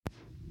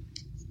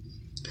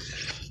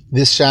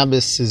This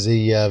Shabbos is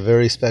a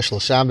very special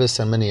Shabbos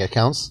on many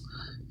accounts.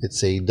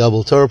 It's a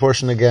double Torah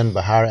portion again,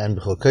 Behar and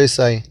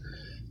Bechukosai.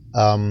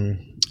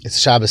 It's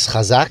Shabbos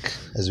Chazak,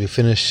 as we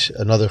finish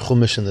another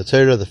Chumash in the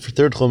Torah, the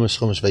third Chumash,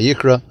 Chumash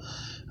Vayikra,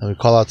 and we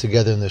call out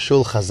together in the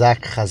Shul,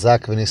 Chazak,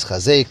 Chazak, V'nis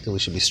Chazek, that we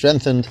should be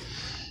strengthened.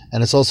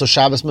 And it's also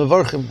Shabbos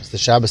Mevarchim. It's the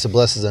Shabbos that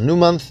blesses a new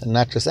month, and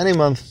not just any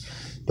month,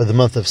 but the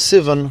month of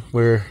Sivan,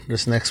 where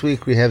this next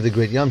week we have the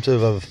great Yom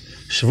Tov of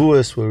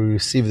Shavuos, where we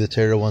receive the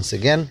Torah once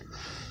again.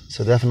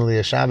 So definitely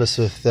a Shabbos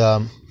with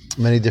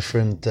many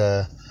different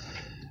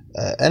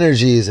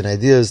energies and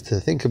ideas to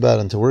think about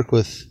and to work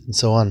with, and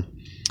so on.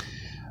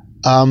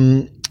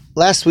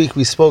 Last week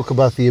we spoke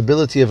about the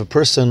ability of a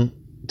person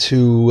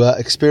to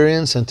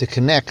experience and to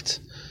connect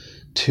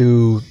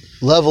to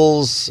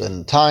levels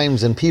and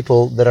times and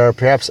people that are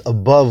perhaps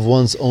above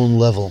one's own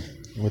level.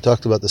 We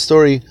talked about the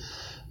story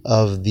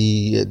of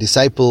the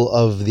disciple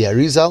of the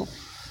Arizal,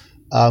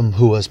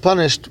 who was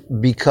punished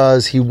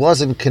because he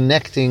wasn't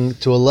connecting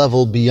to a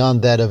level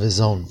beyond that of his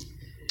own.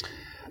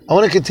 I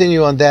want to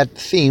continue on that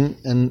theme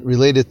and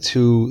relate it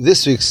to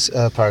this week's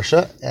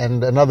Parsha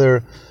and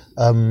another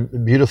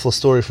beautiful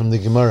story from the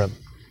Gemara.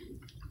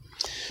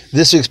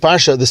 This week's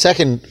Parsha, the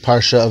second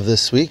Parsha of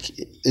this week,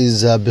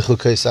 is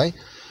Bechukosai,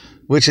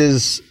 which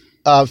is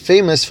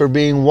famous for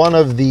being one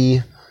of the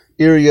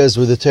areas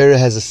where the Torah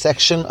has a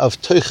section of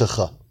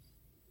Toichacha.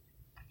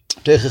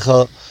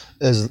 Toichacha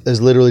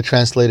is literally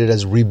translated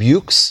as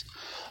rebukes,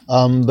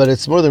 but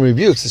it's more than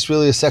rebukes. It's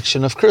really a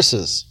section of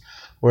curses,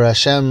 where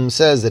Hashem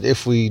says that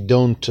if we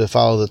don't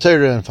follow the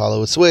Torah and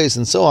follow its ways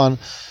and so on,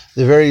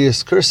 the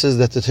various curses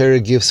that the Torah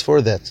gives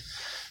for that.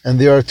 And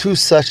there are two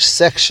such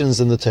sections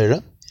in the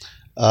Torah,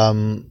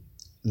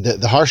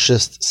 the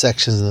harshest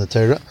sections in the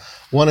Torah.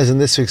 One is in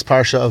this week's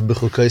Parsha of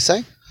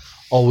Bechukosai,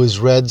 always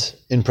read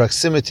in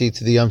proximity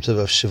to the Yom Tov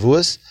of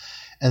Shavuos.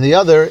 And the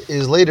other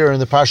is later in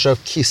the Parsha of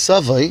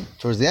Kisavai,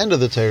 towards the end of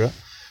the Torah,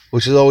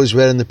 which is always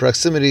read in the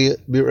proximity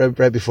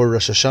right before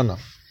Rosh Hashanah.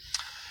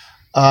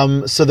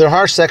 So they're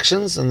harsh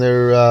sections, and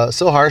they're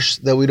so harsh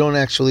that we don't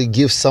actually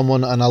give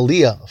someone an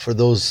aliyah for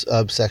those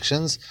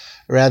sections.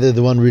 Rather,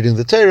 the one reading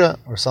the Torah,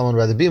 or someone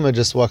by the bima,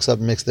 just walks up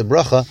and makes the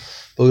bracha,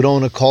 but we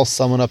don't want to call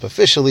someone up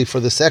officially for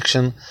the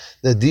section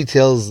that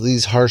details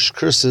these harsh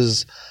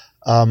curses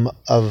of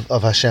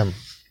Hashem.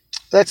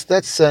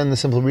 That's in the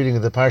simple reading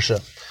of the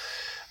Parsha.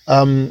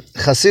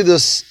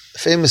 Chassidus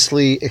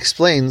famously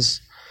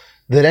explains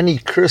that any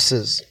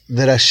curses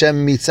that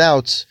Hashem meets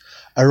out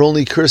are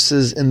only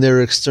curses in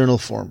their external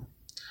form.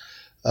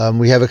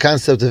 We have a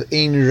concept of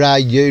Ein Ra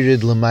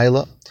Yerid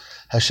L'Mayla.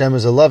 Hashem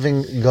is a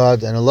loving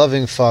God and a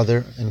loving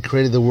Father, and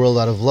created the world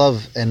out of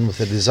love and with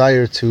a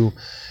desire to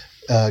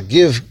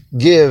give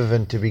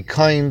and to be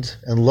kind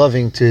and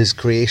loving to His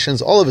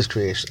creations, all of His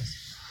creations.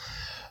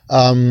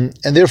 And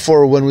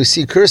therefore, when we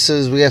see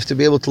curses, we have to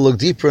be able to look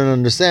deeper and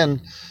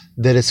understand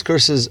that it's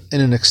curses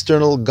in an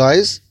external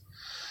guise,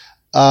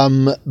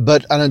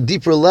 but on a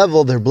deeper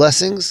level, they're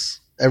blessings.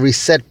 Every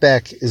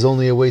setback is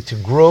only a way to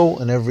grow,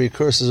 and every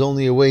curse is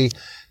only a way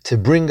to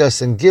bring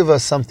us and give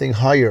us something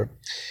higher.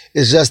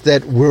 It's just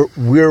that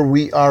where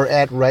we are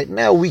at right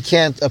now, we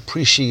can't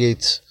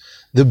appreciate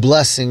the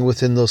blessing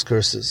within those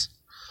curses.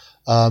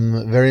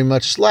 Very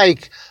much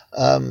like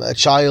a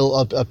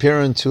child, a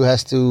parent who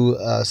has to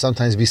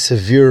sometimes be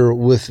severe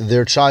with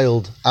their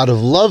child out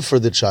of love for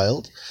the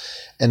child,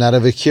 and out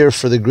of a care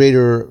for the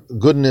greater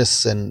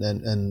goodness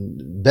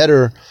and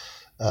better,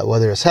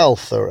 whether it's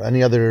health or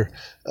any other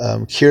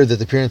care that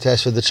the parent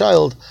has for the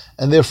child,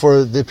 and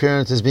therefore the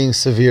parent is being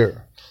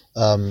severe.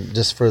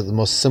 Just for the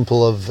most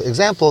simple of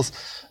examples,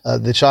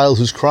 the child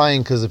who's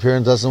crying because the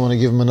parent doesn't want to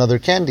give him another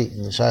candy,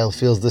 and the child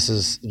feels this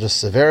is just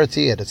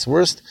severity at its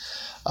worst.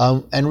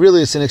 And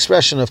really it's an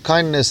expression of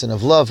kindness and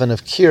of love and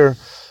of care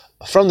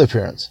from the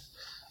parent.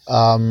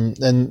 And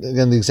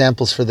again, the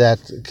examples for that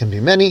can be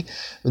many.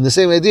 In the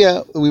same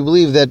idea, we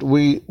believe that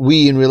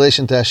we in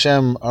relation to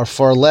Hashem are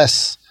far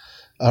less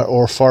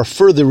or far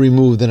further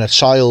removed than a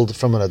child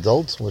from an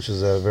adult, which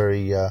is a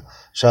very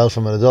child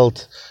from an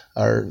adult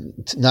are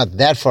not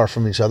that far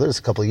from each other. It's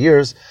a couple of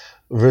years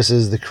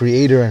versus the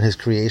Creator and His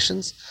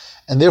creations.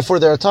 And therefore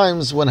there are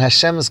times when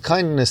Hashem's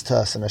kindness to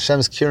us and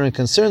Hashem's care and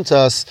concern to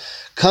us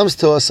comes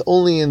to us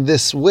only in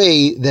this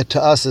way that to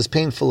us is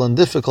painful and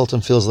difficult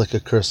and feels like a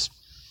curse.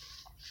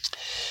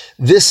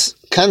 This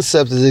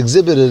concept is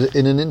exhibited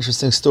in an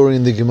interesting story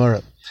in the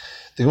Gemara.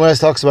 The Gemara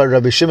talks about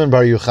Rabbi Shimon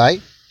Bar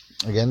Yochai,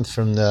 again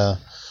from the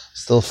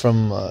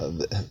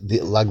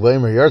Lag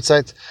B'Omer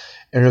Yartzeit.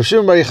 And Rabbi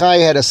Shimon Bar Yochai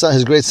had a son,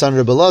 his great son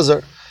Rabbi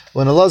Elazar.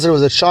 When Elazar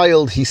was a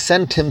child, he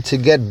sent him to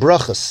get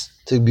brachas,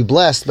 to be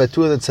blessed by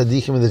two of the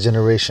tzaddikim of the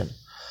generation.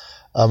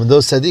 And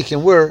those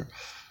tzaddikim were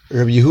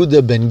Rabbi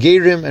Yehuda ben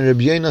Gerim and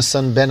Rabbi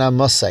Yonasan ben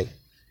Amasai.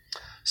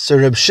 So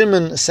Rabbi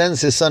Shimon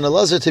sends his son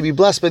Elazar to be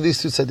blessed by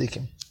these two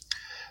tzaddikim.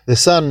 The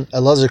son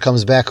Elazar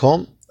comes back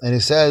home and he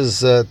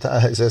says,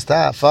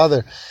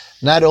 Father,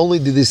 not only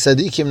did the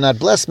tzaddikim not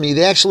bless me,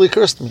 they actually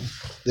cursed me.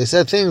 They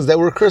said things that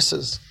were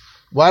curses.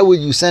 Why would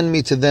you send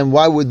me to them?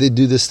 Why would they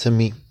do this to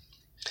me?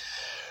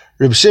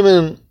 Reb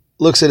Shimon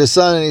looks at his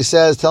son and he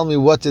says, tell me,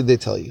 what did they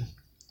tell you?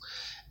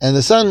 And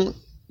the son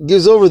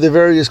gives over the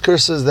various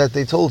curses that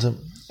they told him.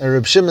 And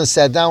Reb Shimon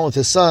sat down with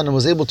his son and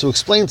was able to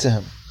explain to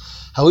him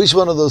how each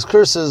one of those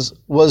curses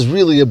was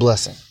really a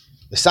blessing.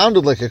 It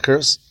sounded like a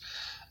curse.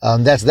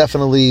 That's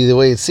definitely the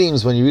way it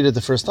seems when you read it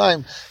the first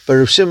time. But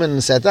Reb Shimon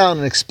sat down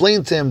and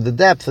explained to him the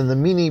depth and the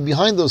meaning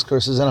behind those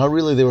curses and how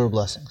really they were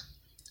blessings.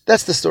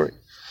 That's the story.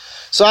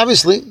 So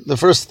obviously, the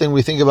first thing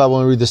we think about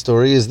when we read the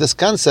story is this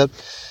concept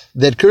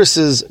that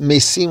curses may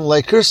seem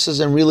like curses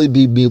and really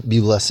be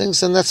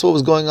blessings, and that's what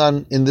was going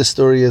on in this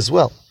story as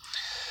well.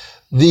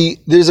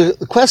 There's a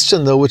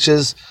question, though, which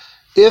is,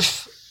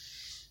 if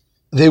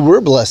they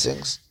were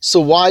blessings, so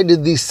why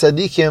did these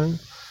tzaddikim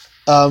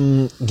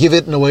give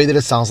it in a way that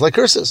it sounds like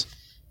curses?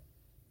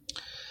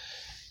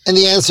 And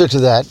the answer to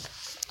that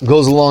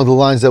goes along the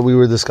lines that we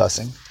were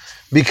discussing,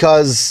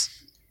 because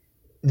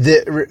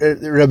the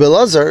Rebbe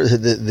Lazar,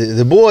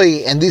 the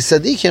boy, and these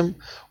tzaddikim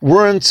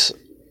weren't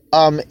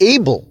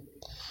able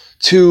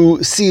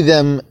to see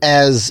them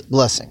as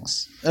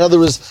blessings. In other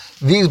words,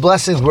 these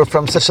blessings were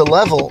from such a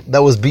level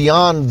that was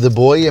beyond the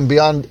boy and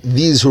beyond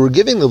these who were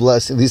giving the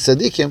blessing, these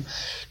tzaddikim,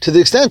 to the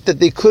extent that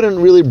they couldn't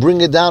really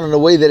bring it down in a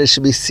way that it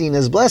should be seen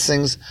as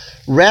blessings.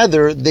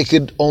 Rather, they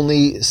could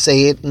only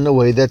say it in a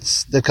way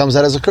that comes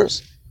out as a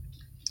curse.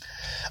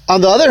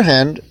 On the other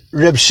hand,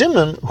 Reb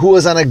Shimon, who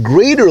was on a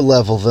greater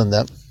level than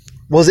them,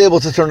 was able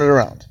to turn it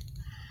around.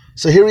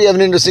 So here we have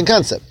an interesting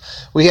concept.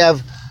 We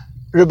have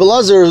Rebbe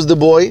Lazar, who's the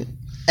boy,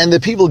 and the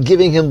people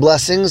giving him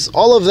blessings.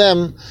 All of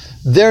them,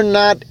 they're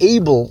not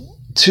able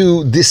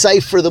to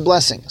decipher the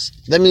blessings.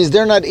 That means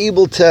they're not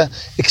able to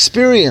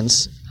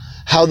experience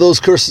how those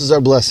curses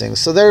are blessings.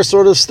 So they're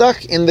sort of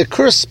stuck in the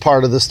curse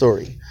part of the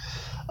story.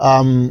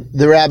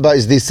 The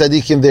rabbis, the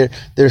tzaddikim,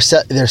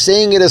 they're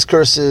saying it as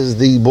curses.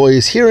 The boy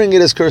is hearing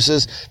it as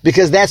curses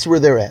because that's where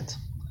they're at.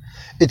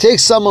 It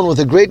takes someone with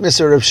a greatness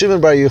of Reb Shimon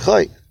Bar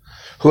Yochai,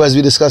 who, as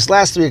we discussed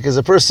last week, is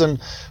a person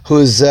who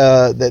is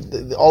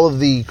all of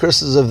the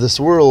curses of this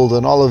world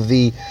and all of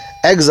the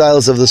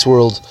exiles of this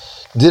world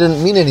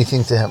didn't mean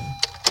anything to him.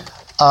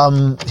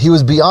 He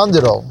was beyond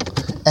it all,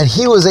 and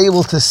he was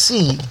able to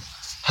see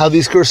how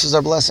these curses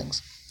are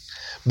blessings.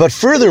 But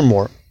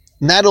furthermore,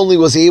 not only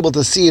was he able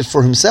to see it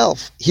for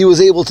himself, he was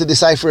able to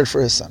decipher it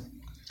for his son.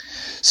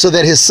 So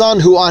that his son,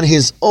 who on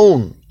his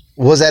own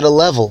was at a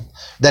level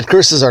that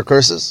curses are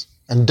curses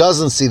and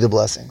doesn't see the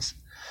blessings,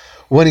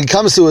 when he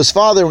comes to his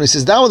father, when he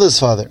sits down with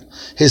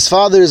his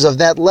father is of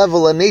that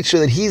level and nature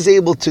that he's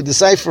able to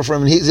decipher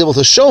from, and he's able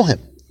to show him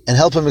and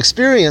help him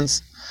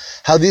experience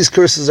how these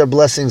curses are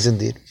blessings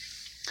indeed.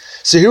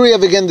 So here we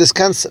have again this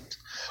concept,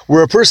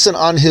 where a person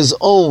on his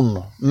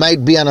own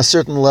might be on a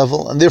certain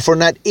level and therefore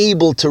not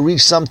able to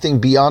reach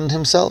something beyond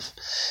himself.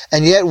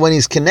 And yet when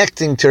he's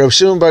connecting to Reb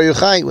Shimon Bar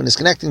Yochai, when he's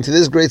connecting to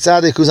this great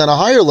tzaddik who's on a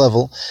higher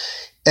level,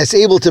 it's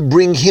able to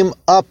bring him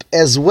up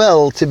as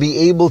well to be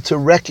able to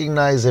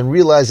recognize and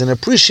realize and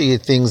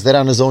appreciate things that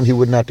on his own he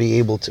would not be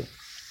able to.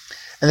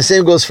 And the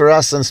same goes for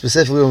us, and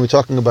specifically when we're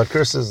talking about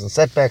curses and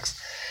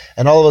setbacks,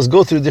 and all of us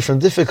go through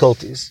different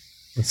difficulties,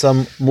 and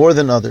some more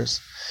than others.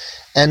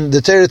 And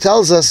the Torah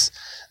tells us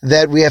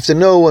that we have to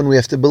know and we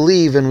have to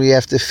believe and we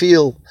have to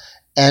feel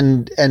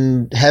and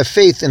have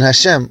faith in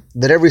Hashem,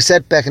 that every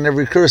setback and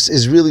every curse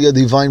is really a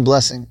divine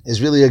blessing,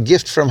 is really a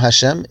gift from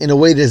Hashem in a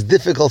way that's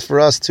difficult for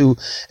us to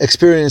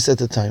experience at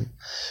the time.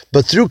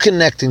 But through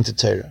connecting to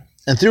Torah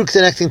and through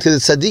connecting to the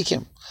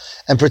tzaddikim,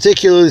 and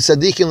particularly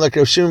tzaddikim like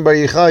Reb Shimon Bar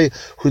Yochai,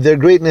 who their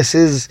greatness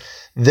is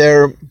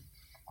their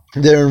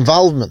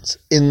involvement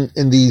in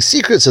the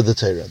secrets of the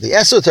Torah, the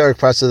esoteric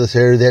parts of the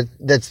Torah,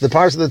 that's the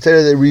parts of the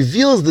Torah that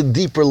reveals the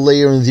deeper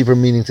layer and deeper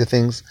meaning to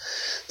things.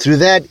 Through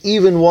that,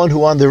 even one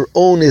who on their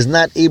own is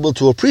not able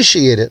to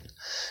appreciate it,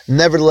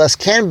 nevertheless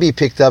can be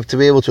picked up to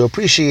be able to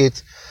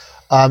appreciate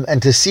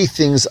and to see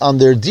things on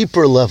their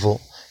deeper level,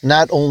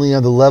 not only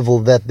on the level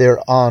that they're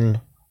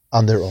on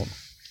their own.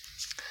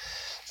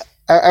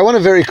 I want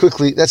to very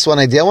quickly, that's one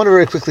idea, I want to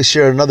very quickly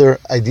share another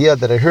idea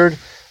that I heard,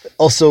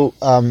 also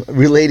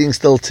relating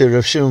still to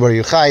Rav Shimon Bar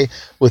Yochai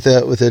with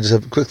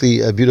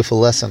a beautiful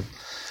lesson.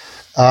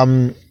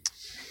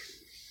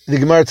 The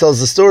Gemara tells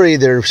the story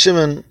that Rav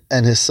Shimon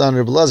and his son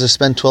Rebbe Lazar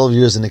spent 12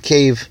 years in a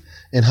cave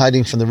in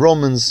hiding from the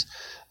Romans.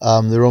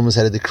 The Romans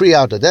had a decree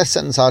out, a death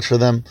sentence out for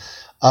them,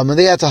 and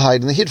they had to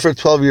hide. And they hid for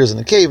 12 years in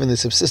a cave, and they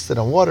subsisted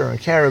on water and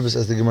caribs,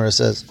 as the Gemara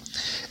says.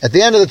 At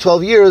the end of the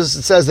 12 years,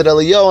 it says that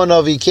Eliyahu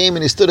Hanavi came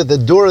and he stood at the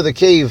door of the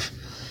cave,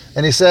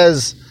 and he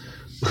says,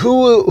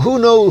 Who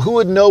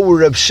would know where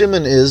Reb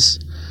Shimon is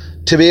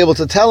to be able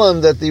to tell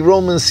him that the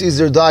Roman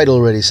Caesar died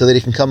already so that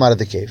he can come out of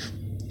the cave?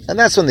 And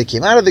that's when they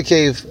came out of the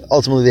cave.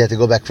 Ultimately, they had to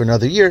go back for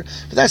another year,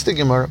 but that's the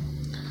Gemara.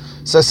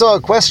 So I saw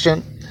a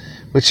question,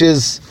 which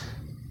is,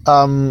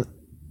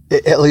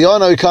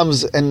 Eliyahu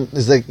comes and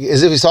is like,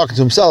 as if he's talking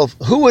to himself,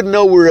 who would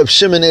know where Reb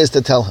Shimon is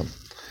to tell him?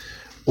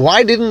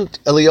 Why didn't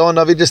Eliyahu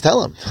Hanavi just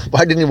tell him?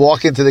 Why didn't he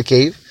walk into the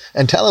cave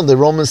and tell him the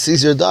Roman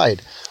Caesar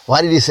died?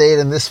 Why did he say it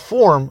in this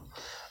form?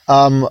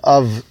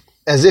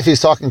 And as if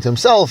he's talking to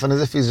himself and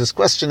as if he's just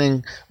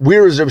questioning,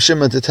 where is Reb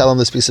Shimon to tell him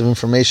this piece of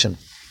information?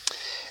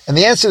 And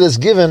the answer that's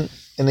given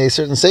in a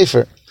certain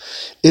sefer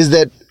is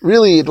that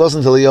really it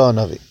wasn't Eliyahu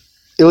Navi.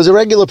 It was a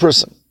regular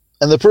person.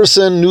 And the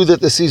person knew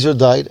that the Caesar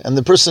died, and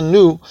the person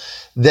knew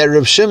that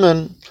Reb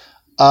Shimon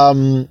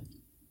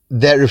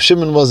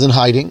was in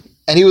hiding,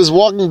 and he was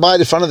walking by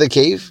the front of the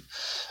cave,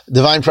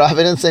 divine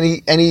providence,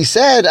 and he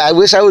said, I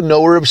wish I would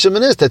know where Reb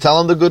Shimon is to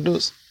tell him the good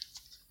news.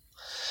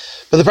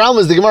 But the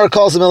problem is the Gemara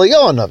calls him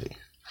Eliyahu Navi.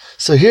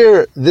 So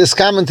here, this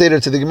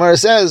commentator to the Gemara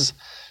says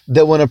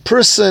that when a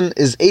person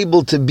is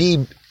able to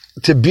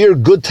bear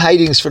good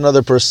tidings for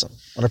another person,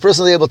 when a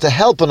person is able to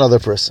help another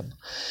person,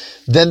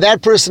 then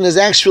that person is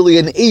actually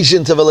an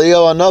agent of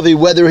Eliyahu Navi,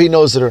 whether he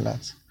knows it or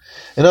not.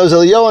 You know,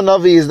 Eliyahu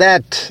Navi is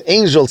that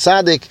angel,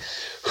 tzaddik,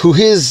 who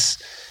his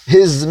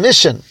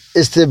mission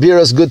is to bear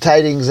us good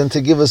tidings and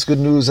to give us good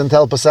news and to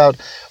help us out.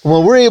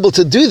 When we're able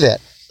to do that,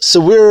 so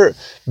we're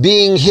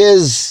being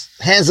his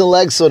hands and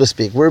legs, so to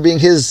speak. We're being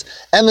his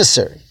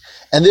emissary.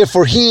 And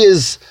therefore he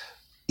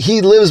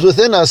lives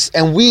within us,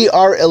 and we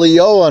are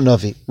Eliyahu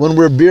Navi when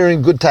we're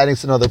bearing good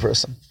tidings to another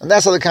person. And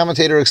that's how the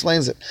commentator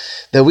explains it.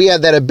 That we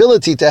have that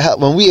ability to help,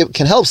 when we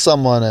can help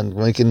someone and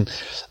when we can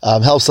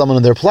help someone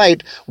in their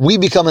plight, we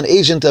become an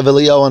agent of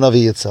Eliyahu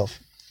Navi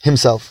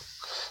himself.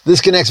 This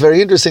connects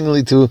very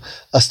interestingly to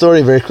a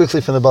story very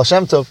quickly from the Baal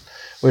Shem Tov,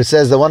 where it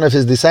says that one of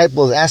his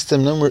disciples asked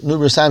him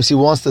numerous times he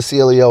wants to see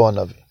Eliyahu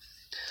Navi.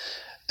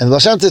 And the Baal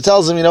Shem Tov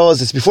tells him,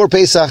 it's before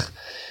Pesach,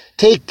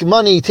 take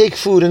money, take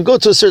food, and go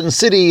to a certain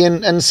city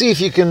and see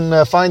if you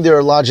can find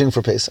their lodging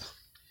for Pesach.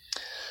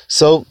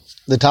 So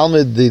the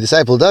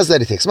disciple does that.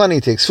 He takes money,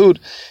 he takes food,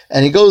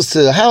 and he goes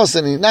to the house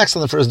and he knocks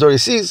on the first door he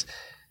sees,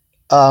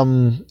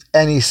 and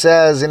he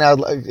says,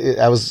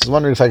 I was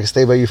wondering if I could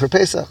stay by you for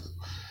Pesach.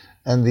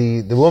 And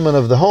the woman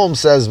of the home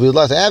says, we would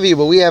love to have you,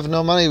 but we have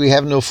no money, we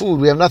have no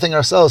food, we have nothing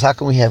ourselves. How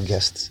can we have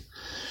guests?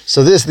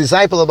 So this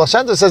disciple of Baal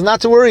Shem Tov says,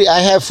 not to worry, I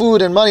have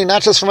food and money,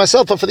 not just for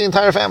myself, but for the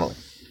entire family.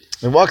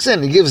 He walks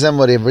in, he gives them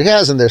whatever he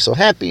has, and they're so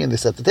happy, and they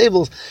set the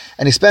tables,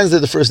 and he spends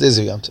there the first days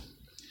of Yom Tov.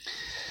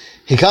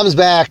 He comes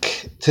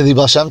back to the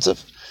Baal Shem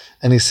Tov,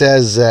 and he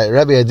says,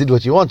 Rabbi, I did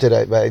what you wanted,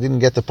 but I didn't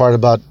get the part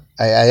about,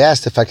 I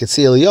asked if I could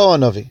see Eliyahu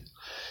Navi.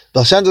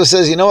 Baal Shem Tov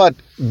says, you know what,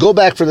 go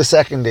back for the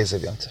second days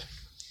of Yom Tov.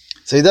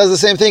 So he does the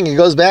same thing. He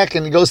goes back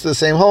and he goes to the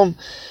same home.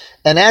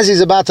 And as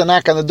he's about to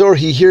knock on the door,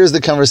 he hears the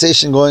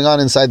conversation going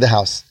on inside the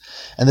house.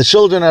 And the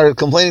children are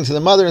complaining to the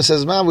mother and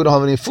says, Mom, we don't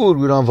have any food.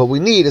 We don't have what we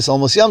need. It's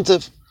almost Yom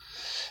Tov.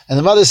 And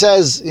the mother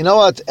says, you know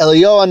what?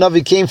 Eliyahu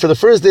Navi came for the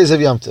first days of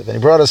Yom Tov. And he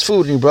brought us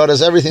food and he brought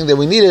us everything that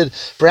we needed.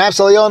 Perhaps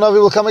Eliyahu Navi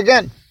will come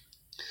again.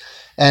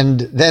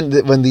 And then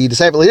when the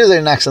disciple hears that,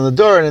 he knocks on the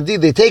door. And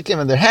indeed, they take him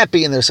and they're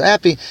happy and they're so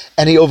happy.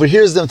 And he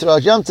overhears them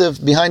throughout Yom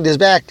Tov behind his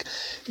back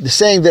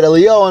saying that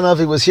Eliyahu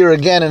Navi was here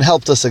again and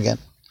helped us again.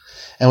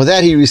 And with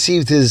that, he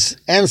received his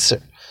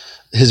answer,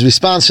 his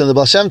response from the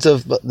Baal Shem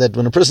Tov, that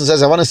when a person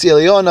says, I want to see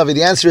Eliyahu Navi,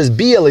 the answer is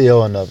be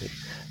Eliyahu Navi.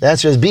 The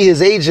answer is be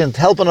his agent,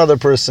 help another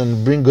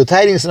person, bring good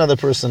tidings to another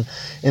person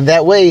in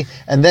that way,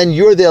 and then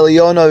you're the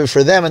Eliyahu Navi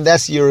for them, and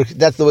that's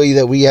the way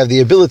that we have the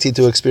ability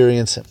to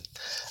experience him.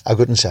 A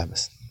guten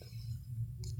Shabbos.